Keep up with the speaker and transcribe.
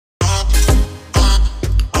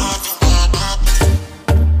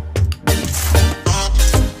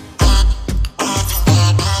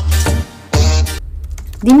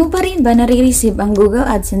rin ba nare-receive ang Google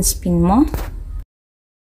Adsense PIN mo?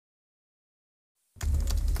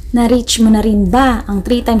 Na-reach mo na rin ba ang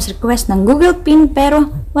 3 times request ng Google PIN pero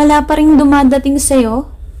wala pa rin dumadating sa'yo?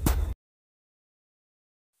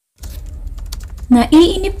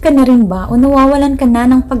 Naiinip ka na rin ba o nawawalan ka na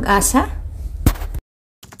ng pag-asa?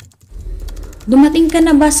 Dumating ka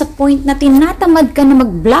na ba sa point na tinatamad ka na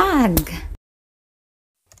mag-vlog?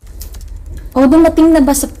 O dumating na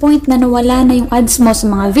ba sa point na nawala na yung ads mo sa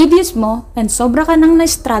mga videos mo and sobra ka nang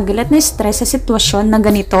na-struggle at na-stress sa sitwasyon na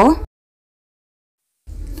ganito?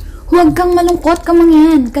 Huwag kang malungkot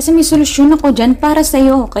kamangyan kasi may solusyon ako dyan para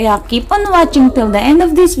sa'yo. Kaya keep on watching till the end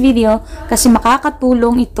of this video kasi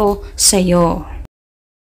makakatulong ito sa'yo.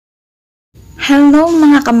 Hello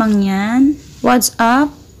mga kamangyan! What's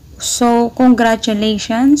up? So,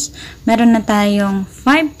 congratulations! Meron na tayong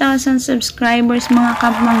 5,000 subscribers mga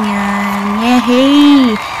kamangyan.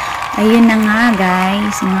 Yehey! Ayun na nga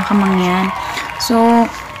guys, mga kamangyan. So,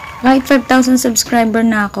 kahit 5,000 subscriber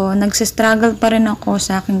na ako, nagsistruggle pa rin ako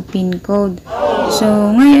sa aking PIN code.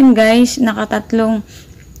 So, ngayon guys, nakatatlong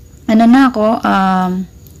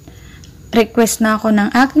request na ako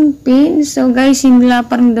ng aking PIN. So, guys, hindi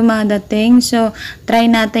pa rin dumadating. So, try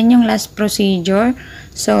natin yung last procedure.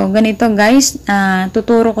 So, ganito guys,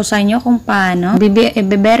 tuturo ko sa inyo kung paano.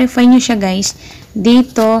 I-verify nyo siya guys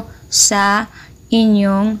dito sa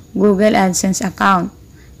inyong Google AdSense account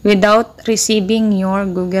without receiving your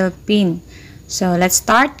Google PIN. So, let's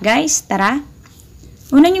start guys. Tara!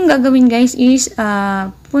 Una yung gagawin guys is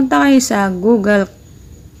punta kayo sa Google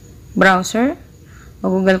browser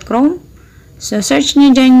o Google Chrome. So, search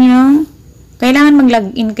nyo dyan yung kailangan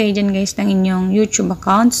mag-login kayo dyan guys ng inyong YouTube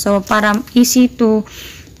account. So, para easy to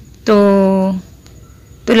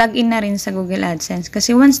login na rin sa Google AdSense.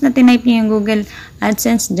 Kasi once na tinype nyo yung Google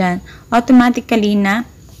AdSense dyan, automatically na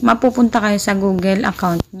mapupunta kayo sa Google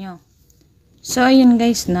account nyo. So, ayun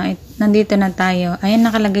guys, no, nandito na tayo. Ayun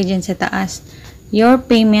nakalagay dyan sa taas. Your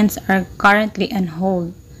payments are currently on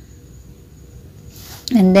hold.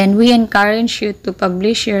 And then, we encourage you to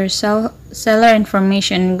publish your seller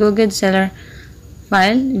information in Google Seller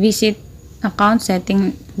File. Visit account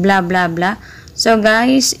setting, blah, blah, blah. So,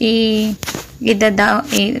 guys,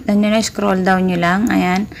 scroll down nyo lang.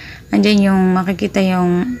 Ayan. Andyan yung makikita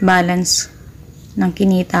yung balance ng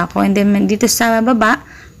kinita ko. And then, dito sa baba,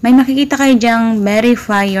 may makikita kayo dyang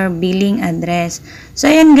verify your billing address.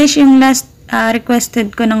 So, ayan guys, yung last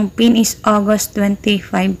requested ko ng PIN is August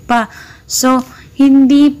 25 pa. So,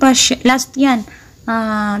 hindi pa siya, last yan,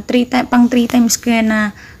 pang 3 times ko yan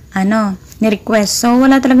na, ni-request. So,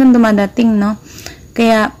 wala talagang dumadating, no?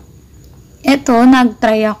 Kaya, eto,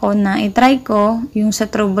 nag-try ako na, i-try ko yung sa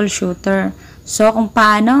troubleshooter. So, kung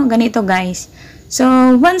paano, ganito guys. So,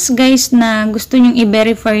 once guys na gusto nyong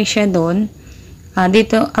i-verify siya doon,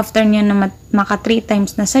 dito after nyo na maka 3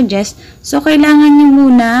 times na suggest, so kailangan nyo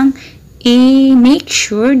munang i-make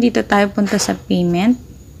sure, dito tayo punta sa payment.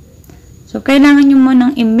 So, kailangan nyo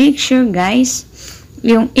munang i-make sure guys,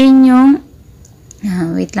 yung inyong,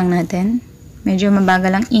 wait lang natin, medyo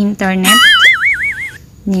mabagal ang internet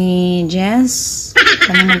ni Jess,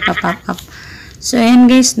 kami nagpa-pop up. So, ayan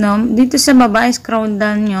guys, no, dito sa baba, scroll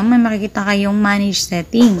down nyo, may makikita kayong manage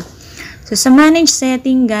setting. So, sa manage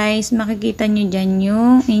setting, guys, makikita nyo dyan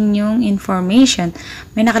yung inyong information.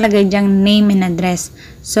 May nakalagay dyang name and address.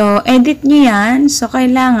 So, edit nyo yan. So,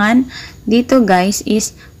 kailangan, dito guys,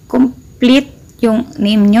 is complete yung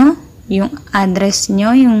name nyo, yung address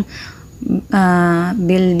nyo, yung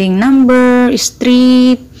building number,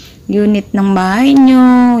 street, unit ng bahay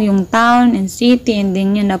nyo, yung town and city, and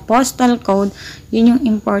then yung na postal code, yun yung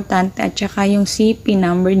importante, at saka yung CP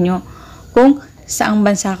number nyo kung saang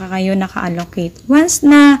bansa ka kayo naka-allocate. Once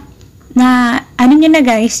na ano nyo na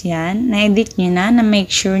guys yan, na-edit nyo na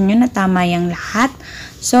make sure nyo na tama yung lahat.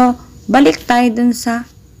 So, balik tayo dun sa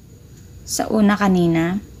una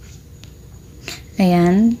kanina.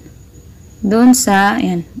 Ayan. Dun sa,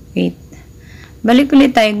 ayan, wait. Balik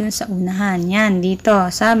ulit tayo dun sa unahan. Yan, dito,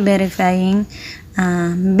 sa verifying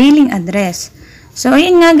billing address. So,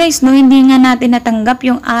 ayun nga guys, no, hindi nga natin natanggap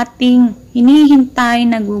yung ating hinihintay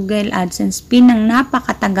na Google AdSense PIN ng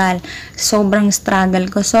napakatagal. Sobrang struggle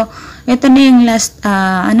ko. So, ito na yung last,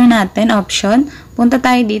 natin, option. Punta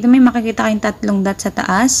tayo dito, may makikita kayong 3 dots sa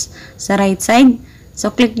taas, sa right side. So,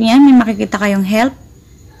 click nyo yan, may makikita kayong help.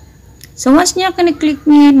 So, once nyo click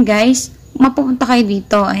nyo yan, guys, mapupunta kayo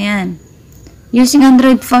dito. Ayan. Using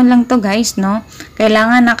Android phone lang to guys, no?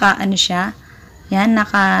 Kailangan siya. Yan,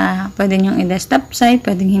 pwede nyo i-desktop site,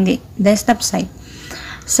 pwede hindi desktop site.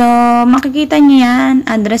 So, makikita nyo yan,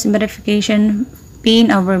 address verification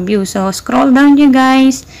PIN overview. So, scroll down nyo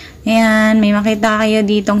guys. Ayan, may makita kayo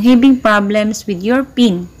ditong having problems with your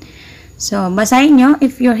PIN. So, basahin nyo,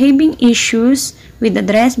 if you're having issues with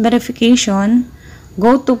address verification,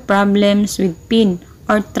 go to problems with PIN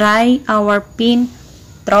or try our PIN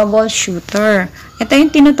troubleshooter. Ito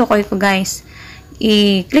yung tinutukoy ko guys.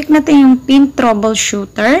 I-click natin yung PIN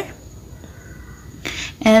troubleshooter.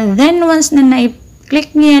 And then, once na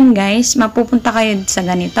na-click nyo yan guys, mapupunta kayo sa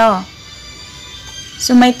ganito.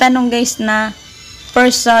 So, may tanong guys na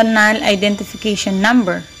personal identification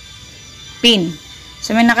number, PIN.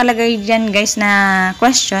 So, may nakalagay dyan guys na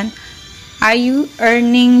question, are you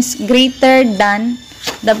earnings greater than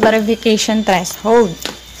the verification threshold?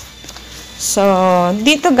 So,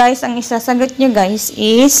 dito guys, ang isasagot nyo guys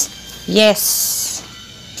is yes.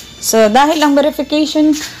 So, dahil ang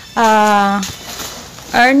verification, ang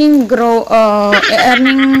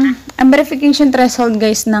verification threshold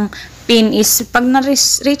guys ng PIN is, pag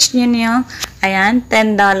na-reach nyo niyo, ayan,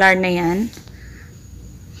 $10 na yan.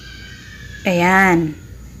 Ayan.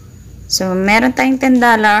 So, meron tayong $10.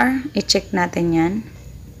 I-check natin yan.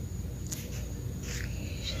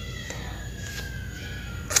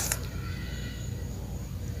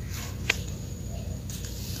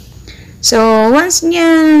 So, once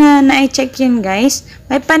na-check yan guys,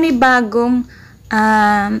 may panibagong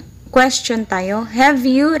question tayo. Have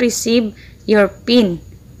you received your PIN?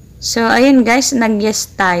 So, ayun guys,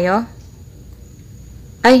 nag-yes tayo.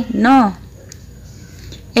 Ay, no.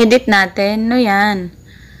 Edit natin. No yan.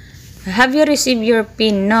 Have you received your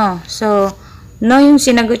PIN? No. So, no yung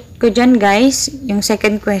sinagot ko dyan guys. Yung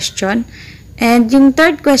second question. And yung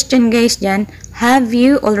third question guys dyan, have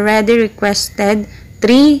you already requested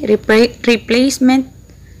 3 replacement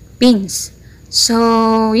pins?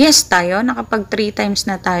 So, yes tayo. Nakapag 3 times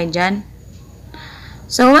na tayo dyan.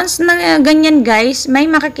 So, once na ganyan guys, may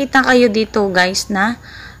makikita kayo dito guys na,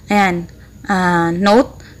 ayan,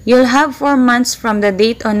 note, you'll have 4 months from the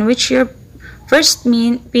date on which your first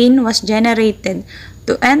PIN was generated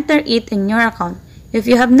to enter it in your account. If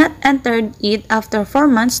you have not entered it after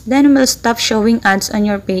 4 months, then will stop showing ads on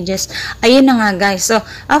your pages. Ayun na nga guys. So,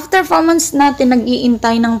 after 4 months natin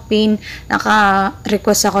nag-iintay ng PIN,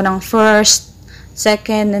 naka-request ako ng first,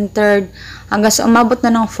 second, and third, hanggang sa umabot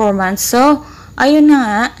na ng 4 months. So, ayun na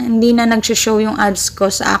nga, hindi na nag-show yung ads ko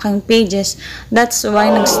sa aking pages. That's why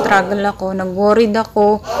nag-struggle ako, nag-worried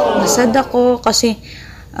ako, nasad ako, kasi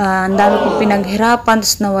ang dami ko pinaghirapan,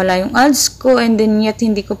 tapos nawala yung ads ko, and then yet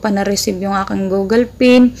hindi ko pa na-receive yung aking Google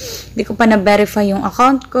PIN, hindi ko pa na-verify yung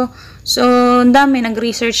account ko. So, ang dami,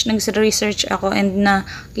 nag-research ako, and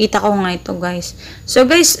nakita ko nga ito guys. So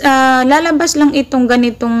guys, lalabas lang itong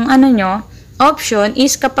ganitong option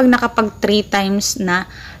is kapag nakapag 3 times na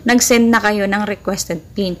nag-send na kayo ng requested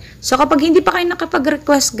PIN. So, kapag hindi pa kayo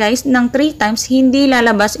nakapag-request guys ng 3 times, hindi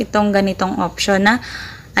lalabas itong ganitong option na,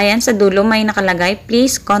 ayan, sa dulo may nakalagay,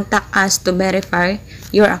 please contact us to verify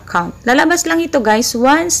your account. Lalabas lang ito guys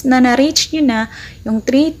once na na-reach nyo na yung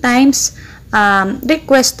 3 times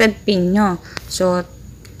requested PIN nyo. So,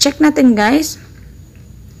 check natin guys.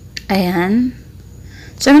 Ayan.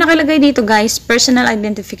 So, may nakalagay dito guys, personal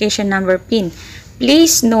identification number PIN.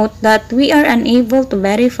 Please note that we are unable to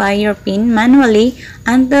verify your PIN manually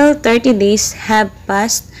until 30 days have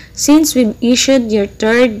passed since we've issued your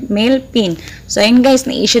third mail PIN. So, ayun guys,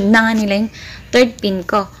 na-issued na nga nila yung third PIN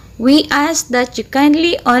ko. We ask that you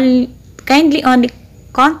kindly only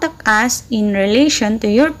contact us in relation to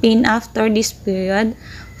your PIN after this period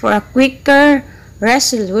for a quicker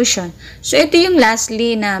resolution. So, ito yung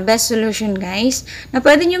lastly na best solution guys, na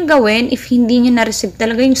pwede nyo gawin if hindi nyo na-receive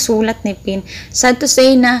talaga yung sulat ni PIN. Sad to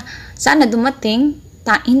say na sana dumating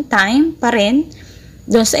in time pa rin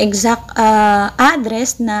doon sa exact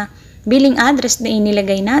address na billing address na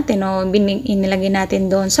inilagay natin o inilagay natin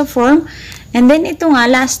doon sa form. And then ito nga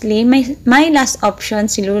lastly, may last option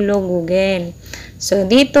si Lolo Google. So,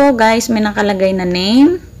 dito guys, may nakalagay na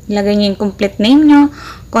name. Ilagay nyo yung complete name nyo,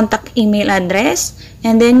 contact email address,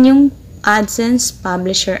 and then yung Adsense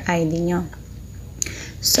publisher ID nyo.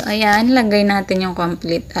 So, ayan, lagay natin yung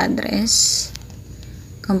complete address.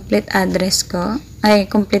 Complete address ko.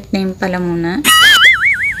 Ay, complete name pala muna.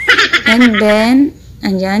 And then,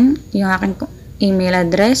 andyan, yung aking email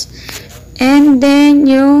address. And then,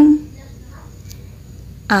 yung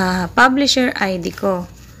publisher ID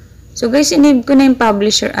ko. So, guys, sinave ko na yung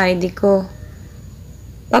publisher ID ko.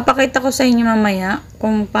 Papakita ko sa inyo mamaya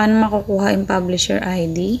kung paano makukuha yung publisher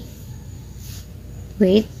ID.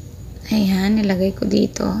 Wait. Ayan, nilagay ko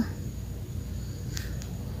dito.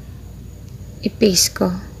 I-paste ko.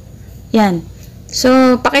 Yan.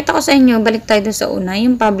 So, pakita ko sa inyo, balik tayo dun sa una,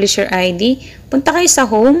 yung publisher ID. Punta kayo sa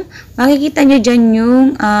home, makikita nyo dyan yung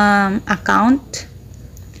account.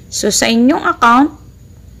 So, sa inyong account,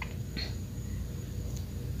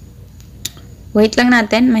 wait lang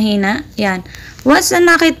natin, mahina. Yan. Once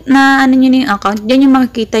na ano nyo na yung account, dyan yung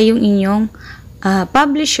makikita yung inyong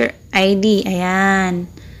publisher ID.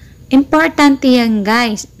 Ayan. Importante yan,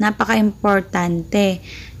 guys. Napaka-importante.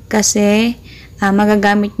 Kasi,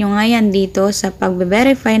 magagamit nyo nga yan dito sa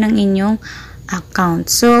pag-verify ng inyong account.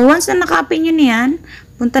 So, once na nakapin nyo na yan,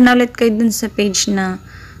 punta na ulit kayo dun sa page na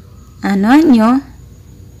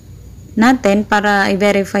natin para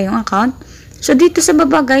i-verify yung account. So, dito sa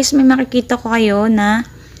baba, guys, may makikita ko kayo na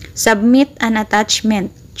submit an attachment.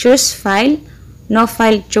 Choose file, no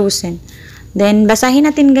file chosen. Then, basahin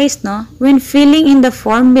natin, guys, no? When filling in the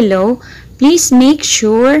form below, please make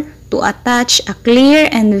sure to attach a clear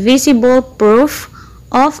and visible proof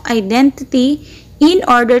of identity in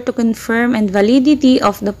order to confirm and validity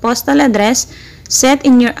of the postal address set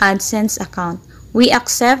in your Adsense account. We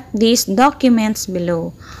accept these documents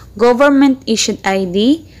below. Government issued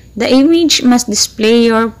ID. The image must display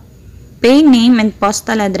your pay name and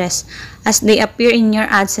postal address as they appear in your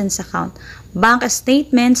Adsense account. Bank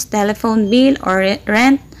statements, telephone bill, or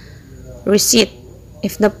rent receipt.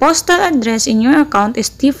 If the postal address in your account is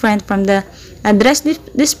different from the address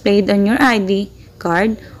displayed on your ID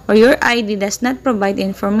card, or your ID does not provide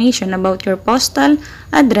information about your postal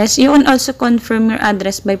address, you can also confirm your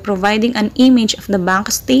address by providing an image of the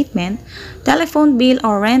bank statement, telephone bill,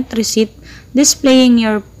 or rent receipt displaying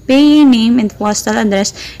your payee name and postal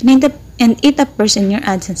address, and it appears in your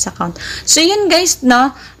Adsense account. So, yun guys,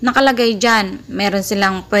 no? Nakalagay dyan. Meron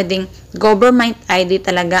silang pwedeng government ID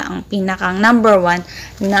talaga ang pinakang number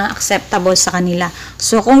 1 na acceptable sa kanila.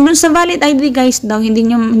 So, kung dun sa valid ID guys daw, hindi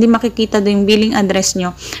makikita doon yung billing address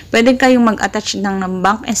nyo, pwede kayong mag-attach ng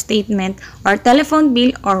bank statement or telephone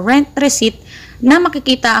bill or rent receipt na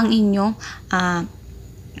makikita ang inyong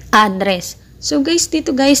address. So, guys,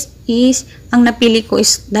 dito guys is, ang napili ko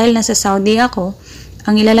is, dahil nasa Saudi ako,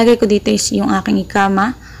 ang ilalagay ko dito is yung aking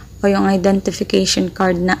ikama o yung identification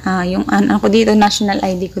card na yung ano ko dito, national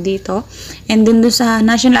ID ko dito. And then doon sa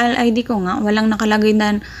national ID ko nga, walang nakalagay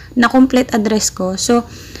na complete address ko. So,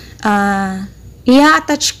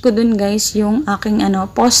 i-attach ko dun guys yung aking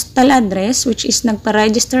postal address, which is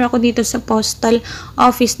nagpa-register ako dito sa postal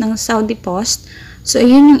office ng Saudi Post. So,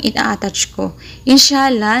 yun yung i-attach ko.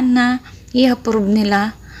 Inshallah na i-approve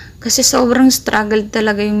nila kasi sobrang struggle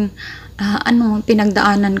talaga yung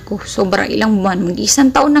pinagdaanan ko. Sobra ilang buwan.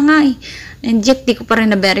 Mag-isang taon na nga eh. And yet, di ko pa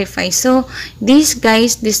rin na-verify. So, this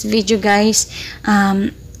video guys,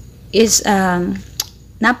 is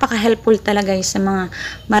napaka-helpful talaga sa mga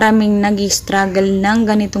maraming nag-struggle ng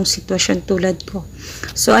ganitong sitwasyon tulad ko.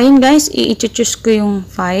 So, ayun guys, i-choose ko yung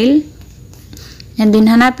file. And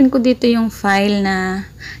then, hanapin ko dito yung file na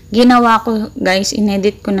ginawa ko guys.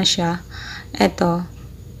 In-edit ko na siya. Eto.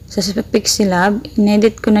 Sa Pixelab,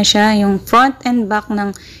 in-edit ko na siya, yung front and back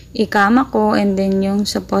ng ikama ko, and then yung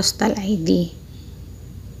sa postal ID.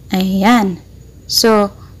 Ayan.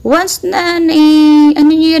 So, once na nyo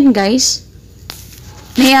yun guys,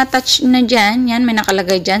 na-attach na dyan, yan, may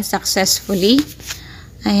nakalagay dyan, successfully.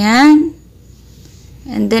 Ayan.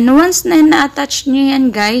 And then, once na na-attach nyo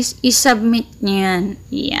yan guys, i-submit nyo yan.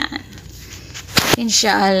 Yan.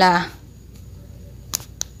 Inshallah.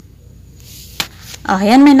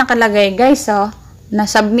 Ayan, may nakalagay guys,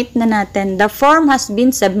 na-submit na natin. The form has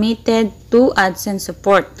been submitted to Adsense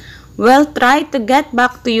support. We'll try to get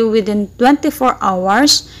back to you within 24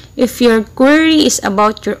 hours if your query is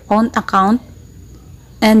about your own account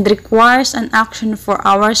and requires an action for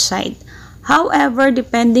our side. However,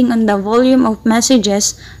 depending on the volume of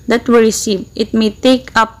messages that we receive, it may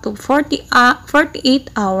take up to 48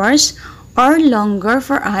 hours or longer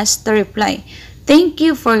for us to reply. Thank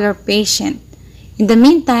you for your patience. In the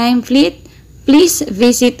meantime, please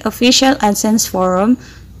visit official Adsense forum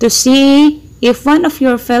to see if one of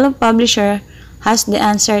your fellow publisher has the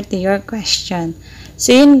answer to your question.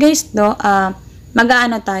 So, yun guys,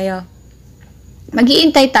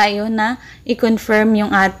 mag-iintay tayo na i-confirm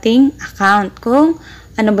yung ating account kung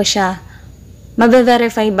ano ba siya,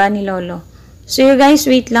 mabe-verify ba ni Lolo. So, you guys,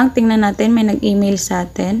 wait lang, tingnan natin, may nag-email sa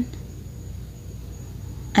atin.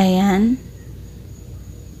 Ayan.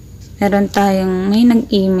 Meron tayong may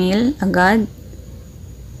nag-email agad.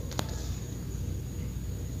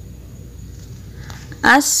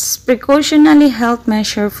 As precautionary health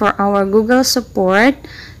measure for our Google support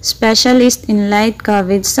specialist in light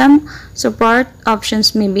COVID, some support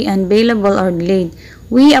options may be unavailable or delayed.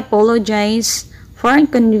 We apologize for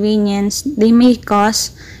inconvenience they may cause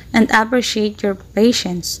and appreciate your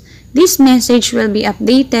patience. This message will be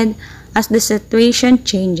updated as the situation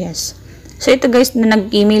changes. So ito guys, na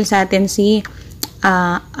nag-email sa atin si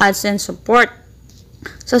Adsense support.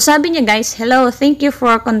 So sabi niya guys, hello, thank you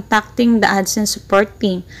for contacting the Adsense support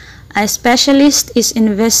team. A specialist is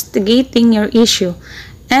investigating your issue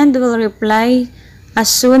and will reply as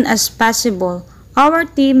soon as possible. Our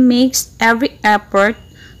team makes every effort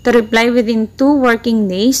to reply within 2 working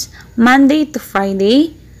days, Monday to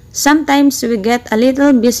Friday. Sometimes we get a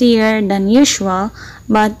little busier than usual,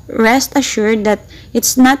 but rest assured that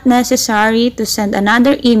it's not necessary to send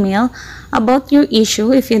another email about your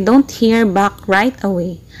issue if you don't hear back right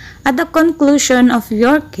away. At the conclusion of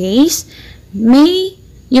your case,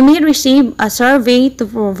 you may receive a survey to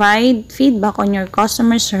provide feedback on your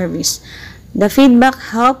customer service. The feedback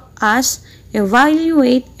helps us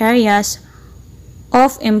evaluate areas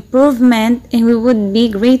of improvement, and we would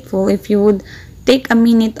be grateful if you would take a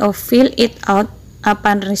minute to fill it out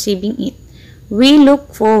upon receiving it. We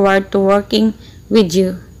look forward to working with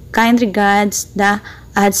you. Kind regards, the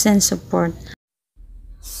Adsense support.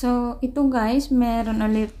 So, ito guys, meron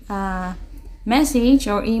ulit message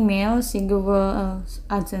or email si Google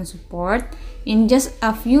Adsense support. In just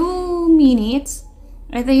a few minutes,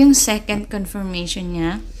 ito yung second confirmation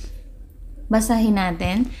niya. Basahin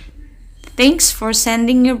natin. Thanks for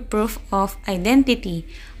sending your proof of identity.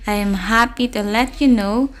 I am happy to let you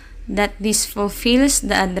know that this fulfills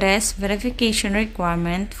the address verification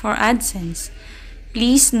requirement for Adsense.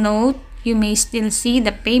 Please note, you may still see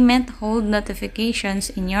the payment hold notifications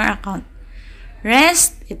in your account.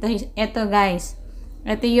 Ito guys.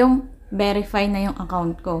 Ito yung verify na yung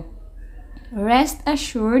account ko. Rest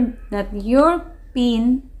assured that your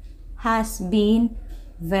PIN has been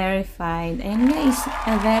verified. Ayan guys,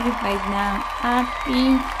 verified na ang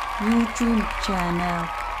ating YouTube channel.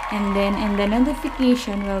 And the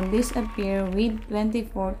notification will disappear with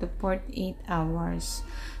 24 to 48 hours.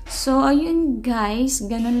 So, ayun guys,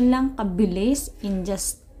 ganun lang kabilis in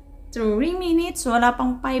just 3 minutes. Wala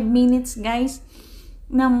pang 5 minutes guys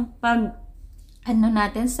ng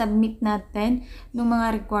submit natin ng mga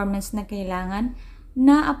requirements na kailangan.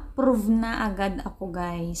 Na-approve na agad ako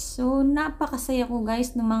guys. So, napakasaya ko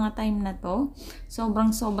guys ng mga time na to.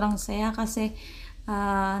 Sobrang saya kasi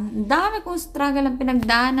dami kong struggle ang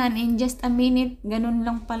pinagdaanan. In just a minute, ganun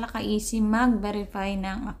lang pala ka-easy mag-verify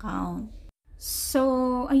ng account. So,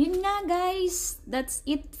 ayun nga guys. That's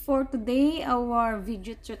it for today, our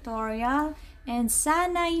video tutorial. And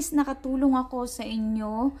sana is nakatulong ako sa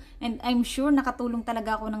inyo. And I'm sure nakatulong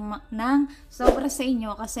talaga ako ng sobra sa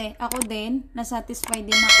inyo. Kasi ako din, nasatisfied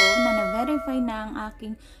din ako na na-verify na ang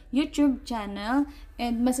aking YouTube channel.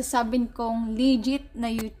 And masasabing kong legit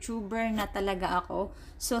na YouTuber na talaga ako.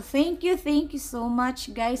 So, thank you so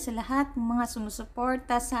much guys sa lahat ng mga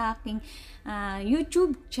sumusuporta sa aking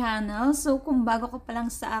YouTube channel. So, kung bago ka pa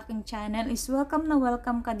lang sa aking channel, is welcome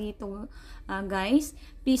ka dito guys.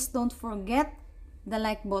 Please don't forget the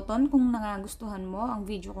like button kung nagustuhan mo ang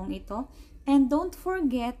video kong ito. And don't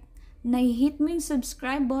forget na i-hit mo yung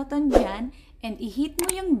subscribe button dyan and i-hit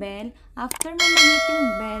mo yung bell. After mo ma-hit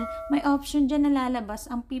yung bell, may option dyan na lalabas.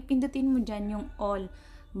 Ang pipindutin mo dyan yung all.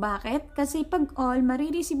 Bakit? Kasi pag all,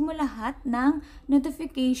 marireceive mo lahat ng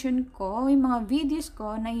notification ko, yung mga videos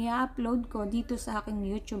ko na i-upload ko dito sa aking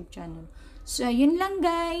YouTube channel. So, yun lang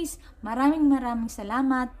guys. Maraming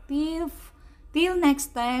salamat. Till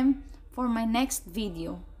next time for my next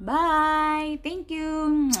video. Bye! Thank you!